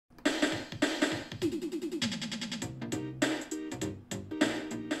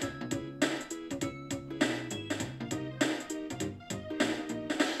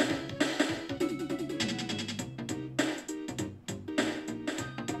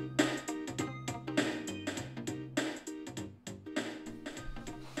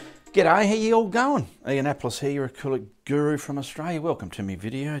G'day, how you all going? Ianapolis here, your acrylic guru from Australia. Welcome to my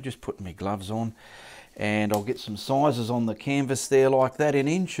video. Just putting my gloves on and I'll get some sizes on the canvas there like that in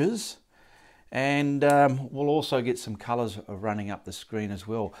inches. And we'll also get some colours running up the screen as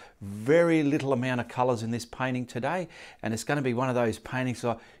well. Very little amount of colours in this painting today, and it's going to be one of those paintings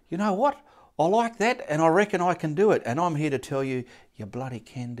like, you know what? I like that and I reckon I can do it, and I'm here to tell you, you bloody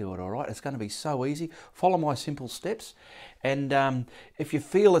can do it, all right? It's going to be so easy. Follow my simple steps, and if you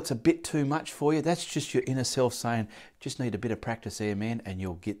feel it's a bit too much for you, that's just your inner self saying, just need a bit of practice there, man, and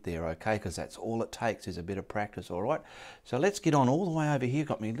you'll get there, okay? Because that's all it takes is a bit of practice, all right? So let's get on all the way over here.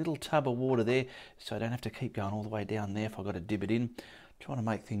 Got my little tub of water there, so I don't have to keep going all the way down there if I've got to dip it in. Trying to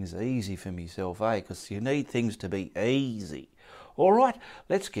make things easy for myself, eh? Because you need things to be easy. All right,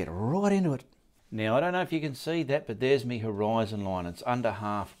 let's get right into it. Now, I don't know if you can see that, but there's my horizon line. It's under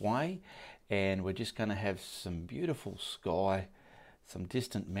halfway, and we're just going to have some beautiful sky, some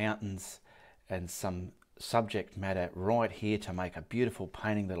distant mountains, and some subject matter right here to make a beautiful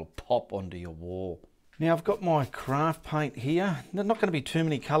painting that'll pop onto your wall. Now, I've got my craft paint here. There's not going to be too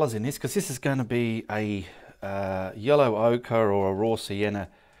many colours in this, because this is going to be a yellow ochre or a raw sienna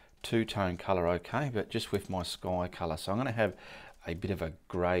two-tone colour, okay, but just with my sky colour. So I'm going to have a bit of a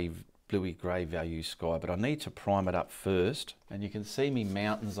grey, bluey grey value sky, but I need to prime it up first. And you can see me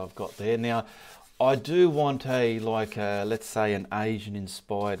mountains I've got there. Now, I do want let's say an Asian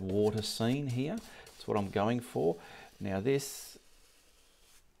inspired water scene here. That's what I'm going for. Now this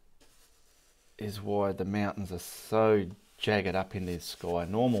is why the mountains are so jagged up in this sky.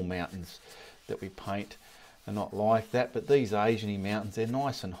 Normal mountains that we paint are not like that, but these Asian-y mountains, they're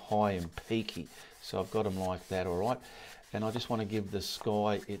nice and high and peaky. So I've got them like that, all right? And I just want to give the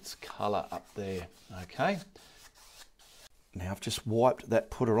sky its colour up there, okay? Now I've just wiped that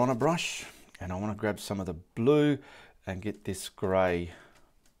putter on a brush, and I want to grab some of the blue and get this grey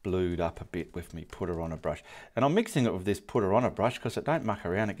blued up a bit with me putter on a brush. And I'm mixing it with this putter on a brush because it don't muck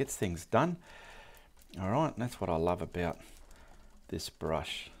around, it gets things done. All right, and that's what I love about this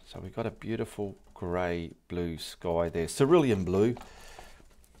brush. So we've got a beautiful grey blue sky there, cerulean blue.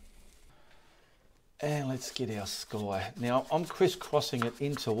 And let's get our sky. Now I'm crisscrossing it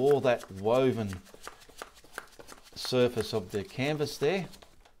into all that woven surface of the canvas there.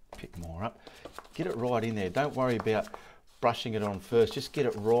 Pick more up. Get it right in there. Don't worry about brushing it on first. Just get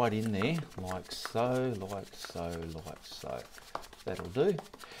it right in there, like so, like so, like so. That'll do.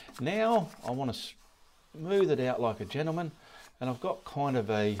 Now I want to smooth it out like a gentleman, and I've got kind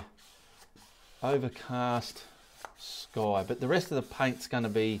of a overcast sky, but the rest of the paint's going to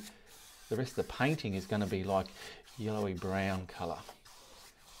be, the rest of the painting is going to be like yellowy brown colour.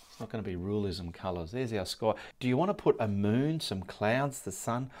 It's not going to be realism colours. There's our sky. Do you want to put a moon, some clouds, the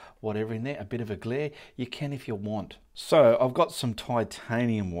sun, whatever in there, a bit of a glare? You can if you want. So I've got some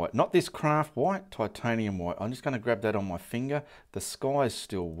titanium white, not this craft white, titanium white. I'm just going to grab that on my finger. The sky is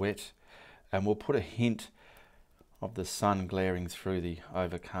still wet, and we'll put a hint of the sun glaring through the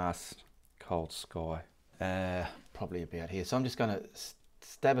overcast cold sky. Probably about here. So I'm just going to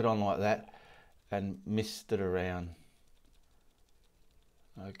stab it on like that and mist it around.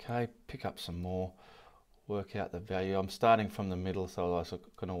 Okay, pick up some more, work out the value. I'm starting from the middle so I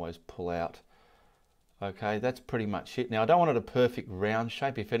can always pull out. Okay, that's pretty much it. Now I don't want it a perfect round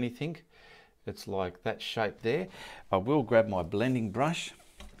shape. If anything, it's like that shape there. I will grab my blending brush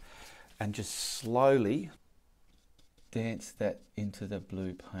and just slowly dance that into the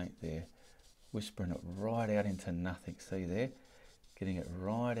blue paint there, whispering it right out into nothing. See there? Getting it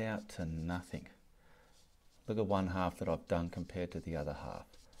right out to nothing. Look at one half that I've done compared to the other half.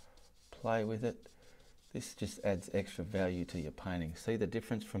 Play with it. This just adds extra value to your painting. See the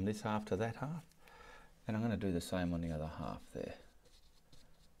difference from this half to that half? And I'm going to do the same on the other half there.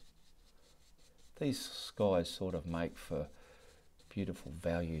 These skies sort of make for beautiful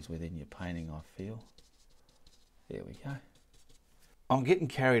values within your painting, I feel. There we go. I'm getting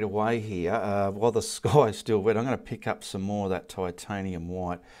carried away here. While the sky is still wet, I'm going to pick up some more of that titanium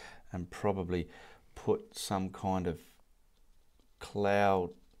white and probably put some kind of cloud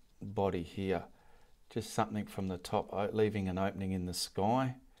body here. Just something from the top, leaving an opening in the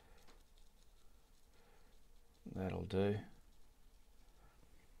sky. That'll do.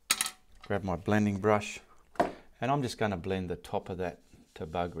 Grab my blending brush, and I'm just going to blend the top of that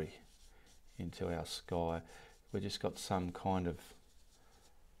tobuggery into our sky. We've just got some kind of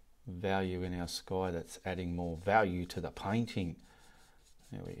value in our sky that's adding more value to the painting.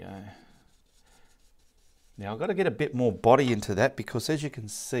 There we go. Now I've got to get a bit more body into that, because as you can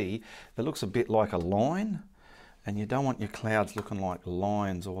see, it looks a bit like a line, and you don't want your clouds looking like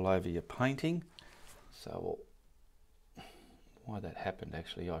lines all over your painting. So we'll why that happened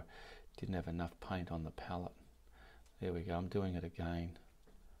actually. I didn't have enough paint on the palette. There we go, I'm doing it again.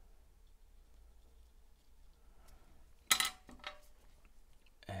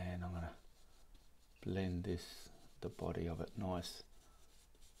 And I'm going to blend this, the body of it nice.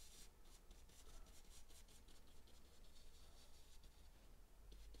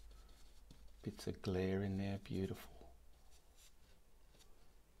 Bits of glare in there, beautiful.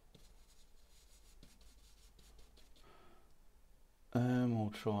 We'll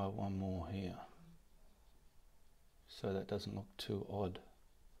try one more here, so that doesn't look too odd.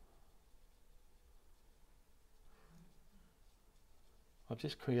 I've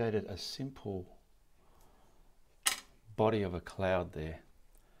just created a simple body of a cloud there.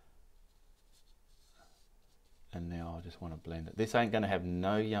 And now I just want to blend it. This ain't going to have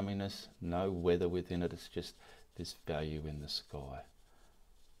no yumminess, no weather within it. It's just this value in the sky.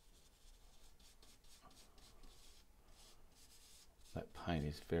 That paint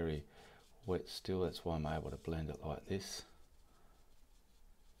is very wet still. That's why I'm able to blend it like this.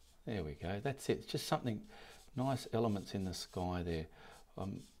 There we go. That's it. It's just something, nice elements in the sky there.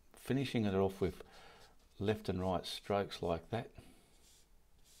 I'm finishing it off with left and right strokes like that.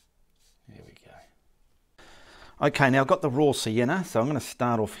 There we go. Okay, now I've got the raw sienna, so I'm going to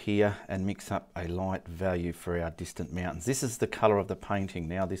start off here and mix up a light value for our distant mountains. This is the colour of the painting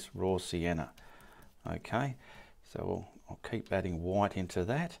now, this raw sienna. Okay, so I'll keep adding white into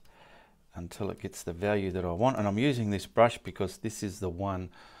that until it gets the value that I want. And I'm using this brush because this is the one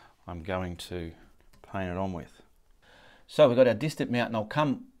I'm going to paint it on with. So we've got our distant mountain. I'll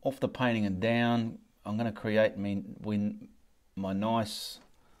come off the painting and down. I'm going to create my nice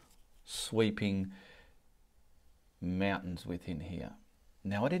sweeping mountains within here.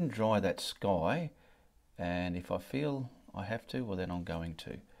 Now I didn't dry that sky, and if I feel I have to, well then I'm going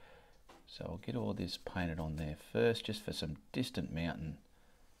to. So I'll get all this painted on there first, just for some distant mountain.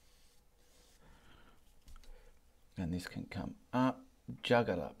 And this can come up, jug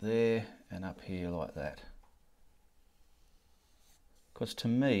it up there, and up here like that. Because to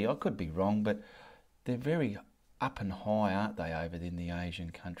me, I could be wrong, but they're very up and high, aren't they, over in the Asian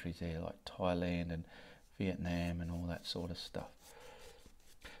countries there, like Thailand and Vietnam and all that sort of stuff.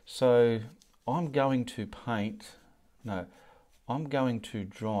 So I'm going to I'm going to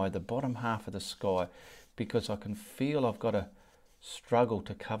dry the bottom half of the sky, because I can feel I've got to struggle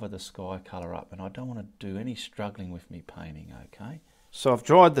to cover the sky colour up, and I don't want to do any struggling with me painting, okay? So I've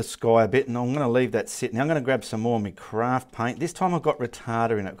dried the sky a bit, and I'm going to leave that sit. Now I'm going to grab some more of my craft paint. This time I've got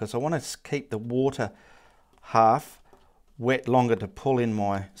retarder in it because I want to keep the water half wet longer to pull in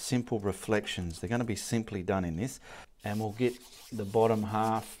my simple reflections. They're going to be simply done in this. And we'll get the bottom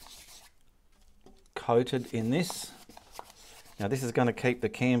half coated in this. Now this is going to keep the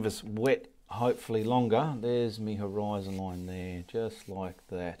canvas wet, hopefully longer. There's my horizon line there, just like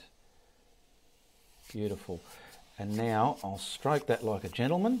that. Beautiful. And now I'll stroke that like a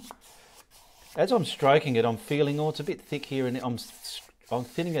gentleman. As I'm stroking it, I'm feeling, oh, it's a bit thick here, and I'm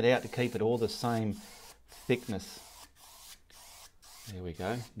thinning it out to keep it all the same thickness. There we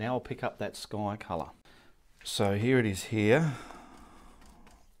go. Now I'll pick up that sky colour. So here it is here.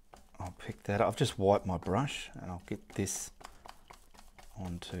 I'll pick that up. I've just wiped my brush, and I'll get this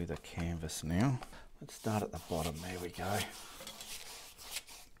onto the canvas now. Let's start at the bottom. There we go.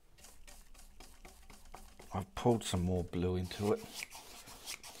 I've pulled some more blue into it.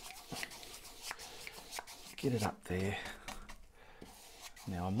 Get it up there.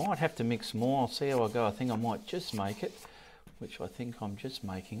 Now I might have to mix more. I'll see how I go. I think I might just make it, which I think I'm just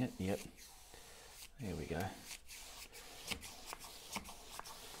making it. Yep. There we go.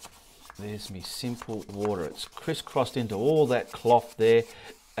 There's me simple water. It's crisscrossed into all that cloth there,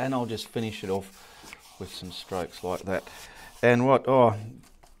 and I'll just finish it off with some strokes like that. And what,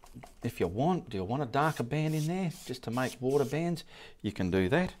 if you want, do you want a darker band in there just to make water bands? You can do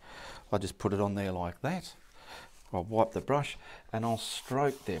that. I'll just put it on there like that. I'll wipe the brush and I'll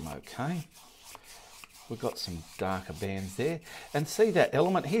stroke them, okay? We've got some darker bands there. And see that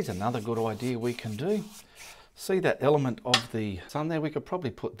element? Here's another good idea we can do. See that element of the sun there? We could probably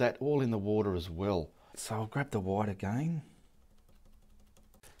put that all in the water as well. So I'll grab the white again.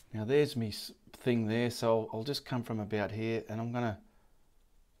 Now there's me thing there, so I'll just come from about here, and I'm going to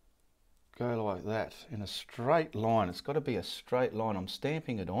go like that in a straight line. It's got to be a straight line. I'm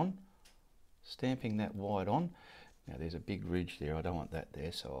stamping it on, stamping that white on. Now there's a big ridge there. I don't want that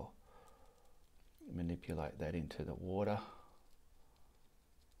there, so I'll manipulate that into the water.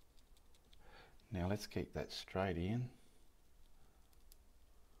 Now let's keep that straight in.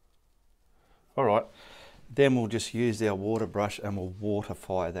 All right, then we'll just use our water brush and we'll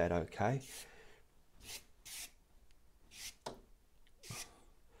waterfy that, okay?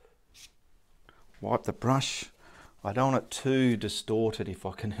 Wipe the brush. I don't want it too distorted if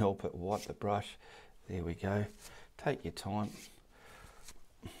I can help it. Wipe the brush. There we go. Take your time.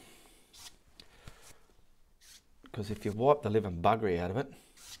 Because if you wipe the living buggery out of it,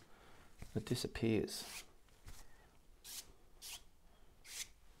 it disappears.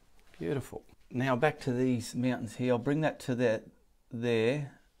 Beautiful. Now back to these mountains here. I'll bring that to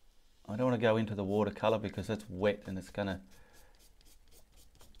there. I don't want to go into the watercolour because that's wet and it's going to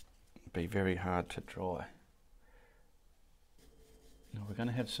be very hard to dry. Now we're going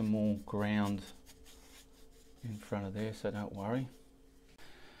to have some more ground in front of there, so don't worry.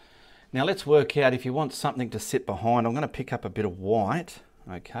 Now let's work out if you want something to sit behind. I'm going to pick up a bit of white,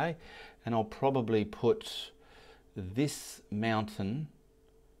 okay, and I'll probably put this mountain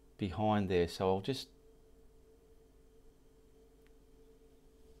behind there. So I'll just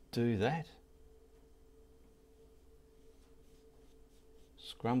do that.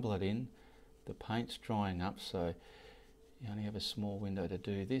 Scrumble it in. The paint's drying up, so you only have a small window to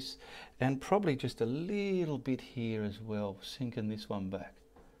do this. And probably just a little bit here as well, sinking this one back.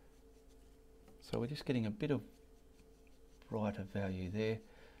 So we're just getting a bit of brighter value there,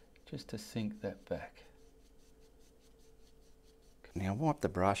 just to sink that back. Now wipe the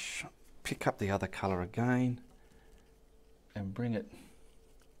brush, pick up the other colour again, and bring it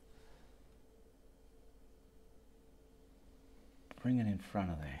in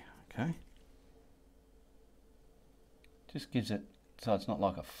front of there, okay? Just gives it, so it's not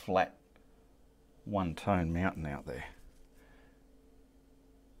like a flat one-tone mountain out there.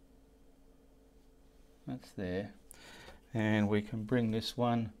 That's there. And we can bring this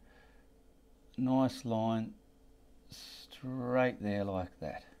one, nice line, straight there like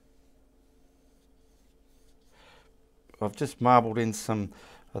that. I've just marbled in some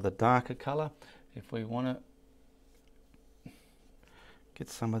of the darker colour. If we want to get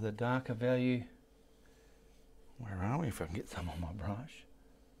some of the darker value, where are we? If I can get some on my brush.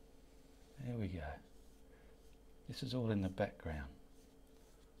 There we go. This is all in the background.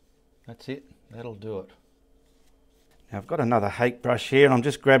 That's it, that'll do it. Now I've got another hake brush here and I'm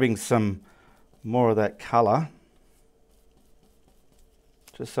just grabbing some more of that colour,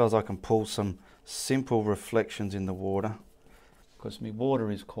 just so as I can pull some simple reflections in the water, because my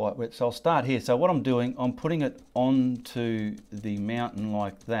water is quite wet. So I'll start here. So what I'm doing, I'm putting it onto the mountain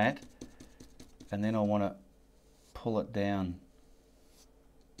like that, and then I want to pull it down,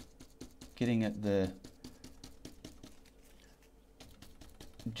 getting it the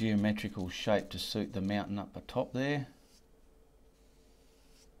geometrical shape to suit the mountain up the top there,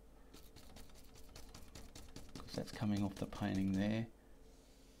 because that's coming off the painting there.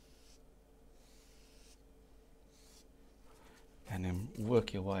 And then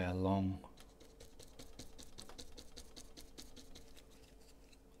work your way along.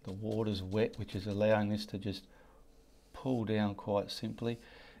 The water's wet, which is allowing this to just pull down quite simply.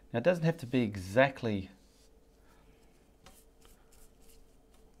 Now it doesn't have to be exactly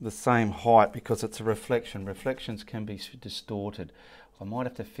the same height because it's a reflection. Reflections can be distorted. I might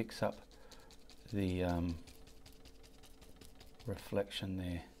have to fix up the reflection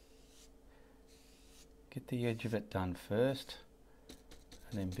there. Get the edge of it done first,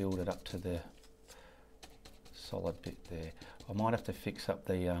 and then build it up to the solid bit there. I might have to fix up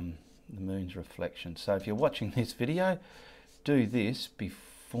the moon's reflection. So if you're watching this video, do this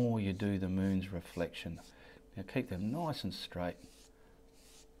before you do the moon's reflection. Now keep them nice and straight.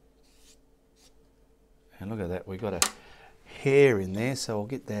 And look at that, we've got a hair in there, so I'll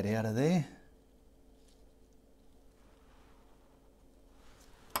get that out of there.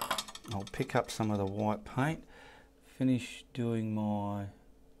 I'll pick up some of the white paint, finish doing my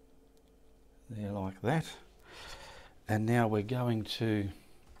there like that. And now we're going to,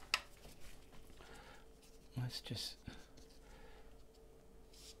 let's just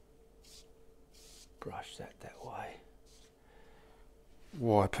brush that way.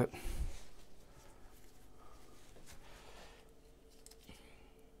 Wipe it.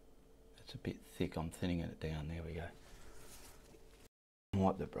 It's a bit thick, I'm thinning it down, there we go.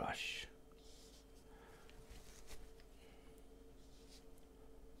 Wipe the brush.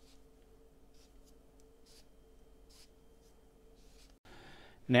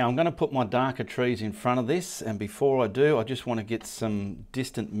 Now I'm going to put my darker trees in front of this, and before I do, I just want to get some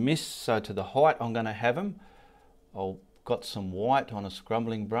distant mists. So to the height I'm going to have them, I've got some white on a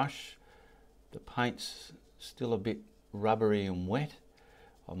scrumbling brush. The paint's still a bit rubbery and wet.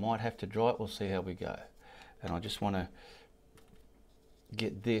 I might have to dry it, we'll see how we go. And I just want to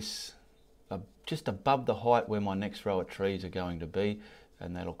get this just above the height where my next row of trees are going to be,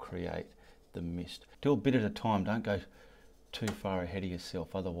 and that'll create the mist. Do a bit at a time, don't go too far ahead of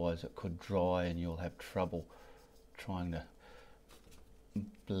yourself, otherwise it could dry and you'll have trouble trying to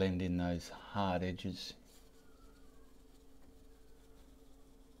blend in those hard edges.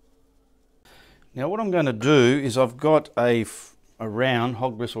 Now what I'm going to do is I've got a round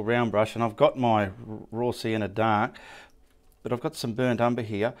hog bristle round brush, and I've got my raw sienna dark, but I've got some burnt umber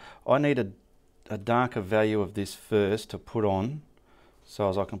here. I need a darker value of this first to put on, so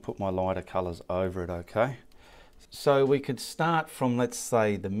as I can put my lighter colours over it, okay? So we could start from, let's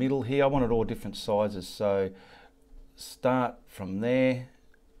say, the middle here. I want it all different sizes, so start from there.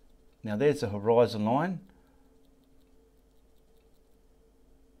 Now there's the horizon line.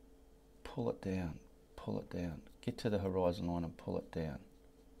 Pull it down, pull it down. Get to the horizon line and pull it down.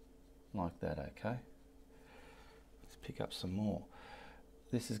 Like that, okay? Let's pick up some more.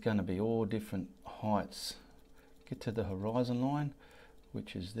 This is going to be all different heights. Get to the horizon line,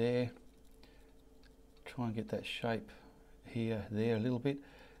 which is there. Try and get that shape here, there a little bit,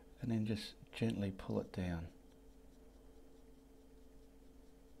 and then just gently pull it down.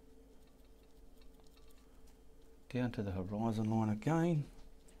 Down to the horizon line again,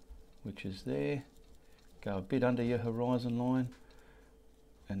 which is there. Go a bit under your horizon line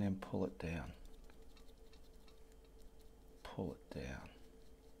and then pull it down. Pull it down.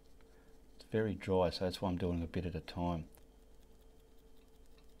 It's very dry, so that's why I'm doing a bit at a time.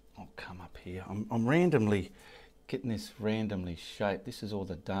 I'll come up here. I'm randomly getting this randomly shaped. This is all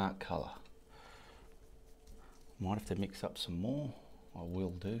the dark colour. Might have to mix up some more. I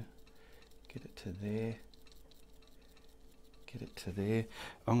will do. Get it to there. Get it to there.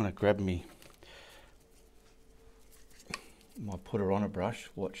 I'm going to grab my putter on a brush.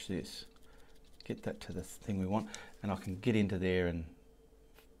 Watch this. Get that to the thing we want, and I can get into there, and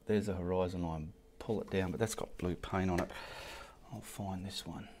there's a horizon line. Pull it down, but that's got blue paint on it. I'll find this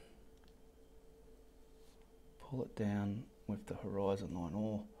one. Pull it down with the horizon line,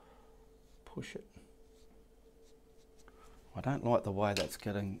 or push it. I don't like the way that's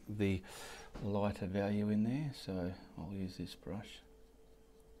getting the lighter value in there, so I'll use this brush.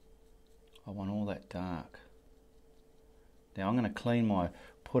 I want all that dark. Now I'm going to clean my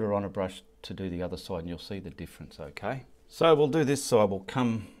putter on a brush to do the other side, and you'll see the difference, okay? So we'll do this side. We'll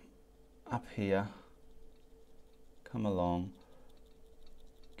come up here, come along,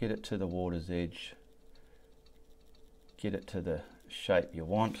 get it to the water's edge, get it to the shape you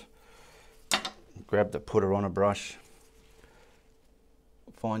want, grab the putter on a brush,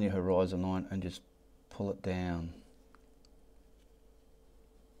 find your horizon line and just pull it down.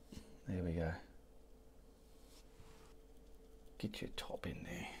 There we go. Get your top in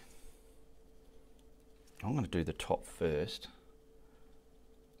there. I'm going to do the top first.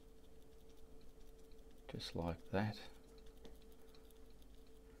 Just like that.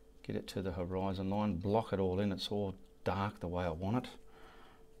 Get it to the horizon line, block it all in. It's all dark the way I want it.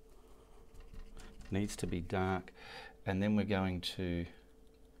 Needs to be dark. And then we're going to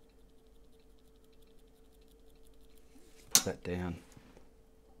put that down.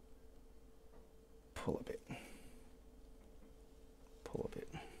 Pull a bit. Pull a bit.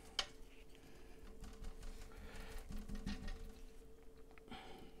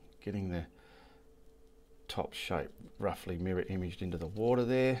 Getting the top shape roughly mirror imaged into the water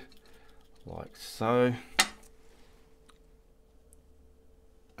there, like so.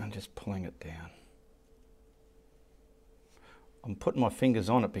 And just pulling it down. I'm putting my fingers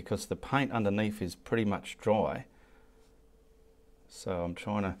on it because the paint underneath is pretty much dry. So I'm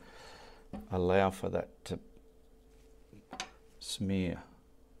trying to allow for that to smear.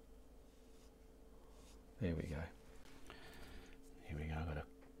 There we go. Here we go. I've got to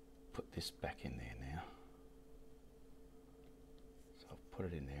put this back in there now. So I'll put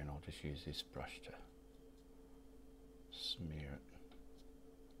it in there, and I'll just use this brush to smear it.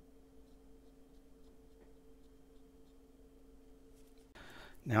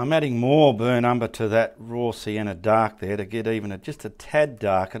 Now I'm adding more burnt umber to that raw sienna dark there to get even just a tad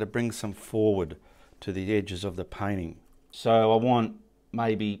darker, to bring some forward to the edges of the painting. So I want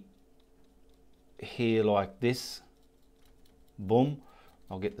maybe here like this. Boom.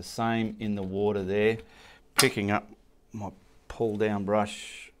 I'll get the same in the water there, picking up my pull down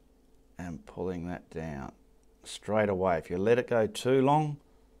brush and pulling that down straight away. If you let it go too long,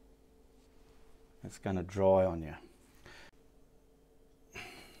 it's going to dry on you.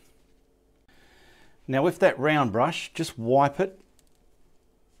 Now with that round brush, just wipe it,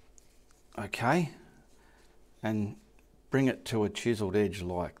 okay, and bring it to a chiseled edge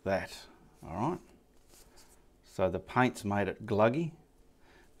like that, all right? So the paint's made it gluggy.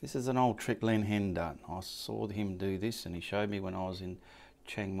 This is an old trick Len Hen done. I saw him do this, and he showed me when I was in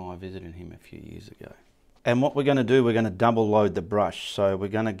Chiang Mai visiting him a few years ago. And what we're going to do, we're going to double load the brush. So we're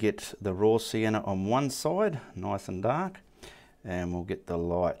going to get the raw sienna on one side, nice and dark, and we'll get the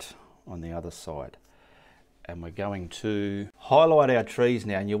light on the other side. And we're going to highlight our trees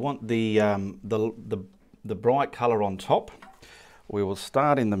now, and you want the bright colour on top. We will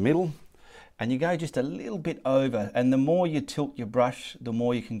start in the middle, and you go just a little bit over, and the more you tilt your brush, the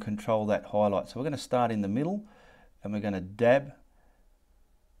more you can control that highlight. So we're going to start in the middle, and we're going to dab,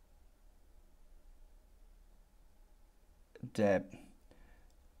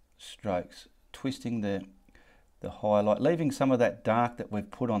 strokes, twisting the highlight, leaving some of that dark that we've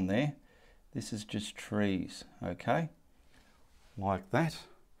put on there. This is just trees, okay, like that.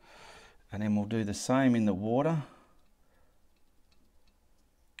 And then we'll do the same in the water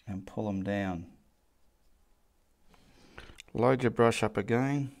and pull them down. Load your brush up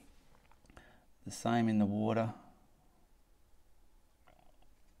again. The same in the water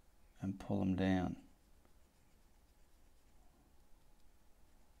and pull them down.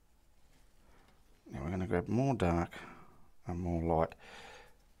 Now we're going to grab more dark and more light.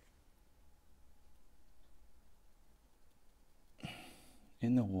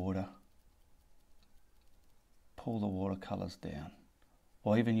 In the water, pull the watercolours down,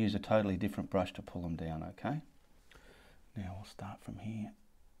 or even use a totally different brush to pull them down, okay? Now we'll start from here.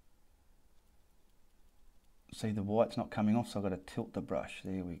 See, the white's not coming off, so I've got to tilt the brush.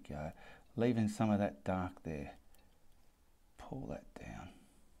 There we go. Leaving some of that dark there. Pull that down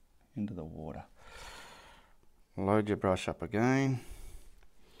into the water. Load your brush up again.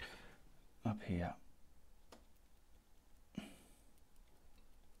 Up here.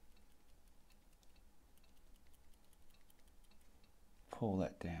 Pull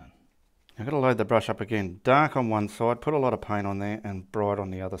that down. I've got to load the brush up again. Dark on one side, put a lot of paint on there, and bright on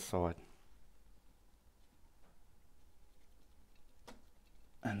the other side.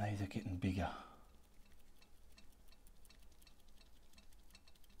 And these are getting bigger.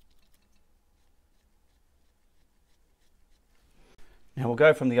 Now we'll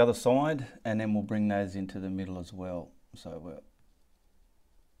go from the other side, and then we'll bring those into the middle as well. So we're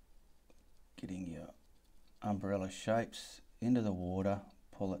getting your umbrella shapes into the water,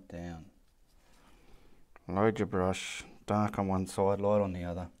 pull it down. Load your brush, dark on one side, light on the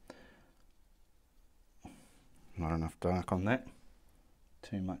other. Not enough dark on that.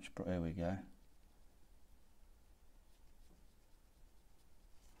 Too much, there we go.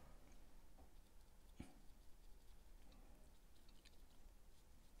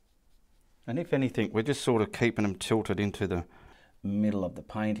 And if anything, we're just sort of keeping them tilted into the middle of the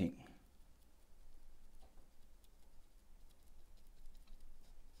painting.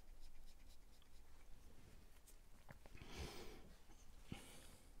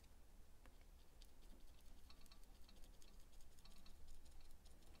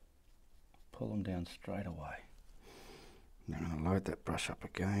 Pull them down straight away. Now I'm going to load that brush up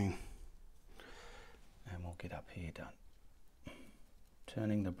again, and we'll get up here done.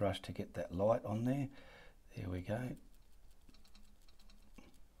 Turning the brush to get that light on there. There we go.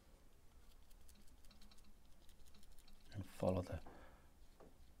 And follow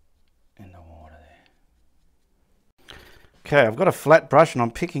in the water there. Okay, I've got a flat brush and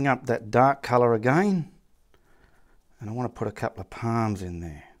I'm picking up that dark colour again. And I want to put a couple of palms in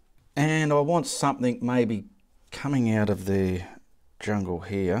there. And I want something maybe coming out of the jungle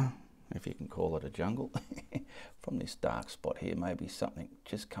here, if you can call it a jungle, from this dark spot here, maybe something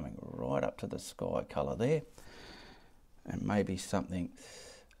just coming right up to the sky colour there, and maybe something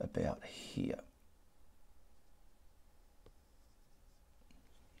about here.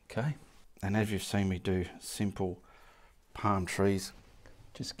 Okay, and as you've seen me do simple palm trees,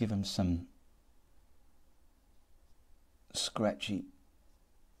 just give them some scratchy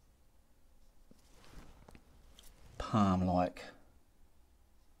palm-like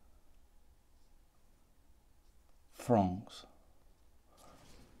fronds.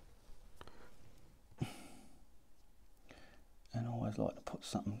 And I always like to put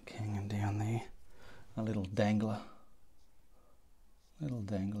something hanging down there, a little dangler,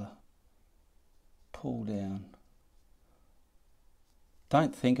 pull down.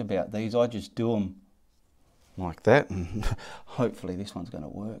 Don't think about these, I just do them like that, and hopefully this one's going to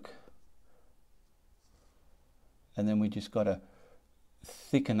work. And then we just got to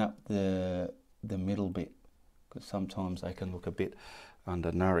thicken up the middle bit, because sometimes they can look a bit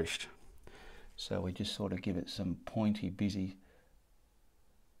undernourished. So we just sort of give it some pointy, busy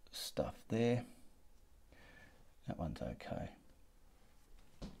stuff there. That one's okay.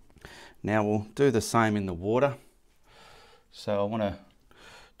 Now we'll do the same in the water. So I want to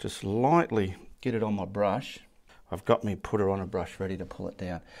just lightly get it on my brush. I've got me putter on a brush ready to pull it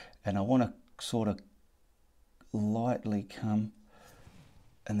down. And I want to sort of lightly come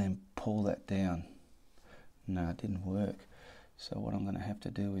and then pull that down. No, it didn't work. So what I'm going to have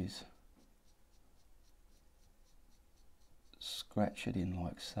to do is scratch it in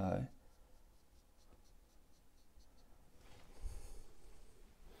like so.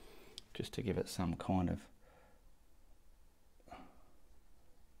 Just to give it some kind of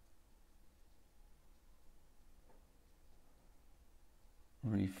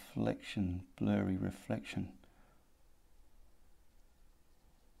reflection, blurry reflection.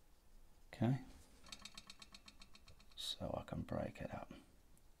 Okay, so I can break it up.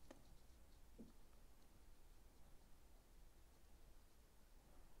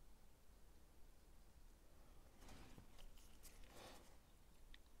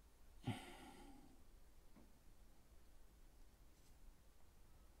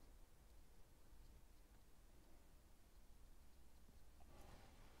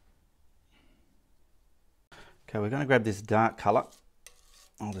 Okay, we're going to grab this dark colour.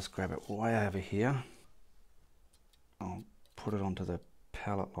 I'll just grab it way over here. I'll put it onto the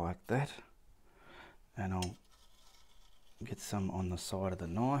palette like that, and I'll get some on the side of the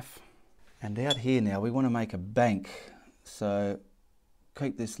knife. And out here now we want to make a bank, so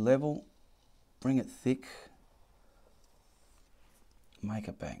keep this level, bring it thick, make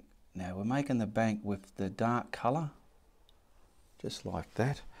a bank. Now we're making the bank with the dark colour, just like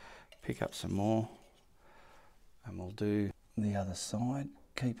that. Pick up some more and we'll do the other side,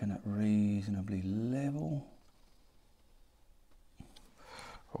 keeping it reasonably level.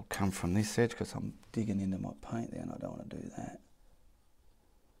 I'll come from this edge because I'm digging into my paint there and I don't want to do that.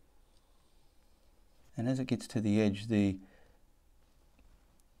 And as it gets to the edge, this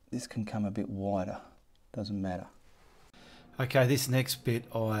can come a bit wider, doesn't matter. Okay, this next bit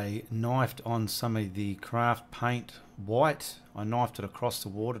I knifed on some of the craft paint white. I knifed it across the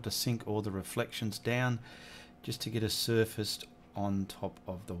water to sink all the reflections down, just to get a surface on top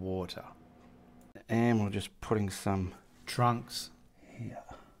of the water. And we're just putting some trunks here.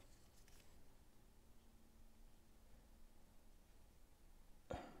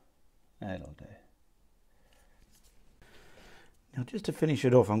 That'll do. Now just to finish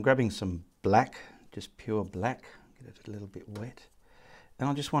it off, I'm grabbing some black, just pure black, get it a little bit wet. And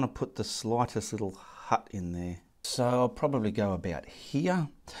I just want to put the slightest little hut in there. So I'll probably go about here.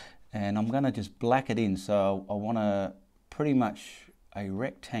 And I'm going to just black it in, so I want a pretty much a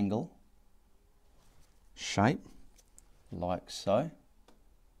rectangle shape, like so.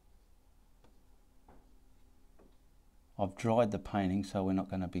 I've dried the painting, so we're not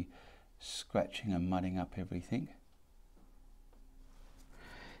going to be scratching and mudding up everything.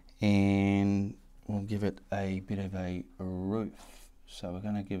 And we'll give it a bit of a roof. So we're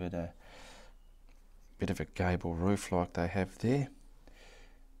going to give it a bit of a gable roof like they have there.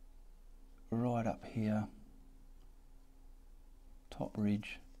 Right up here, top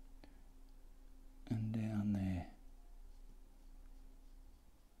ridge, and down there.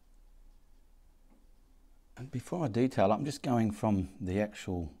 And before I detail, I'm just going from the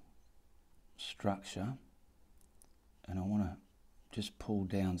actual structure, and I want to just pull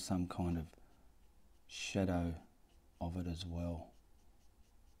down some kind of shadow of it as well,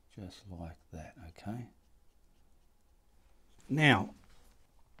 just like that. Okay, now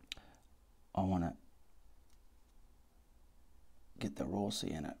I want to get the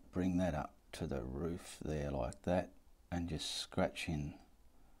Rossi in it, bring that up to the roof there like that, and just scratch in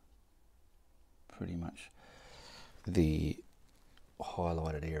pretty much the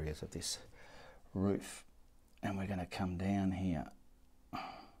highlighted areas of this roof. And we're going to come down here.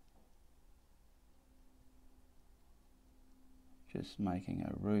 Just making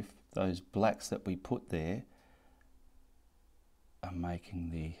a roof. Those blacks that we put there are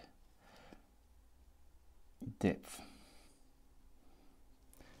making the depth.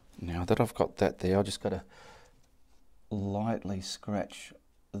 Now that I've got that there, I've just got to lightly scratch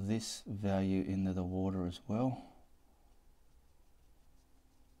this value into the water as well.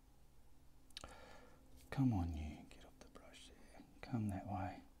 Come on, you, get up the brush there, come that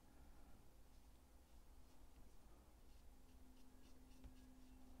way.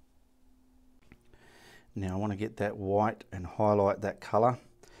 Now I want to get that white and highlight that colour,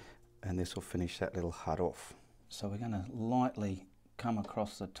 and this will finish that little hut off. So we're going to lightly come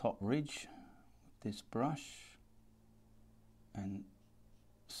across the top ridge with this brush and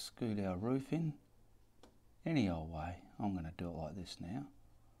scoot our roof in any old way. I'm going to do it like this now.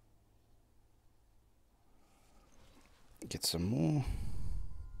 Get some more.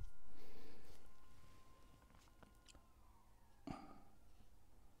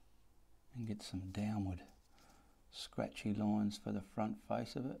 And get some downward scratchy lines for the front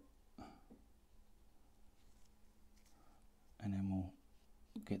face of it. and then we'll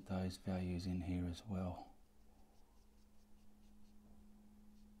get those values in here as well.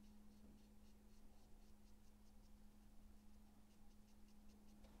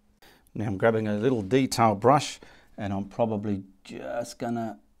 Now I'm grabbing a little detail brush and I'm probably just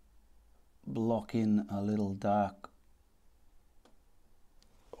gonna block in a little dark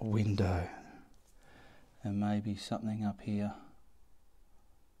window and maybe something up here.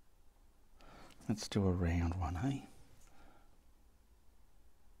 Let's do a round one, hey?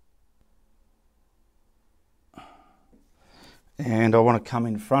 And I want to come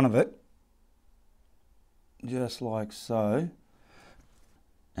in front of it just like so,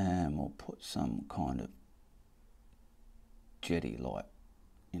 and we'll put some kind of jetty light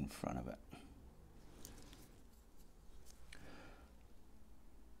in front of it.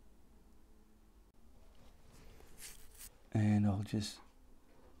 And I'll just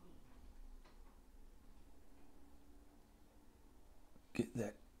get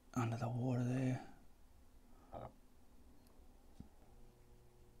that under the water there.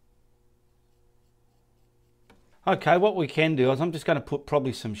 Okay, what we can do is I'm just going to put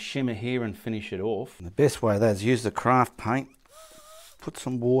probably some shimmer here and finish it off. The best way of that is use the craft paint, put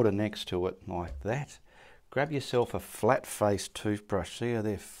some water next to it like that. Grab yourself a flat face toothbrush. See how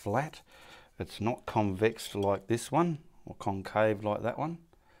they're flat? It's not convex like this one or concave like that one.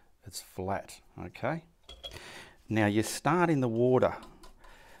 It's flat, okay? Now you start in the water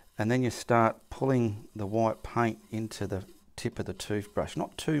and then you start pulling the white paint into the tip of the toothbrush.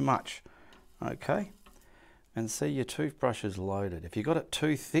 Not too much, okay? And see, your toothbrush is loaded. If you've got it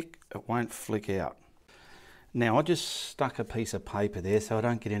too thick, it won't flick out. Now I just stuck a piece of paper there so I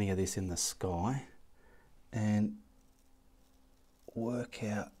don't get any of this in the sky, and work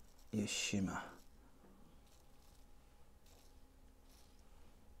out your shimmer.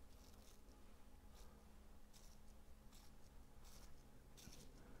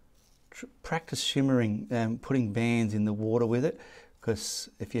 Practice shimmering and putting bands in the water with it, because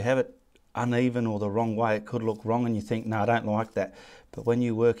if you have it uneven or the wrong way, it could look wrong and you think, no, I don't like that. But when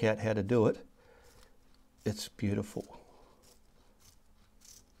you work out how to do it, it's beautiful.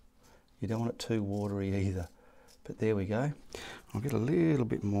 You don't want it too watery either. But there we go. I'll get a little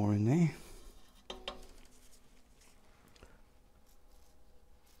bit more in there.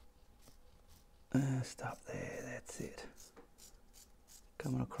 Just up there, that's it.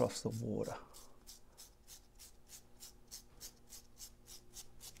 Coming across the water.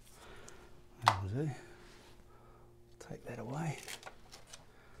 That'll do. Take that away.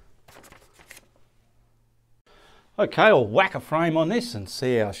 Okay, I'll whack a frame on this and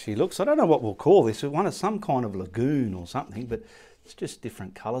see how she looks. I don't know what we'll call this. We want some kind of lagoon or something, but it's just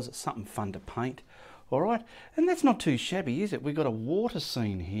different colours. It's something fun to paint. All right, and that's not too shabby, is it? We've got a water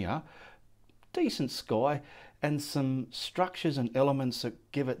scene here, decent sky, and some structures and elements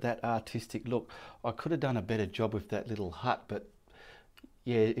that give it that artistic look. I could have done a better job with that little hut, but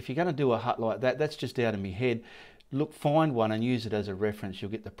yeah, if you're going to do a hut like that, that's just out of my head. Look, find one and use it as a reference.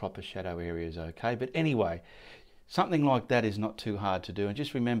 You'll get the proper shadow areas, okay? But anyway, something like that is not too hard to do. And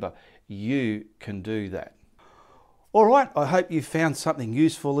just remember, you can do that. All right, I hope you found something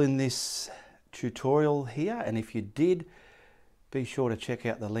useful in this tutorial here. And if you did, be sure to check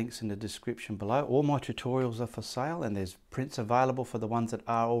out the links in the description below. All my tutorials are for sale and there's prints available for the ones that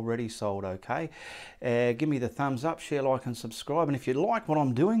are already sold, okay? Give me the thumbs up, share, like and subscribe. And if you like what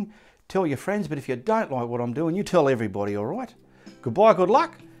I'm doing, tell your friends. But if you don't like what I'm doing, you tell everybody, all right? Goodbye, good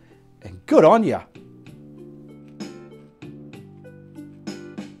luck, and good on ya.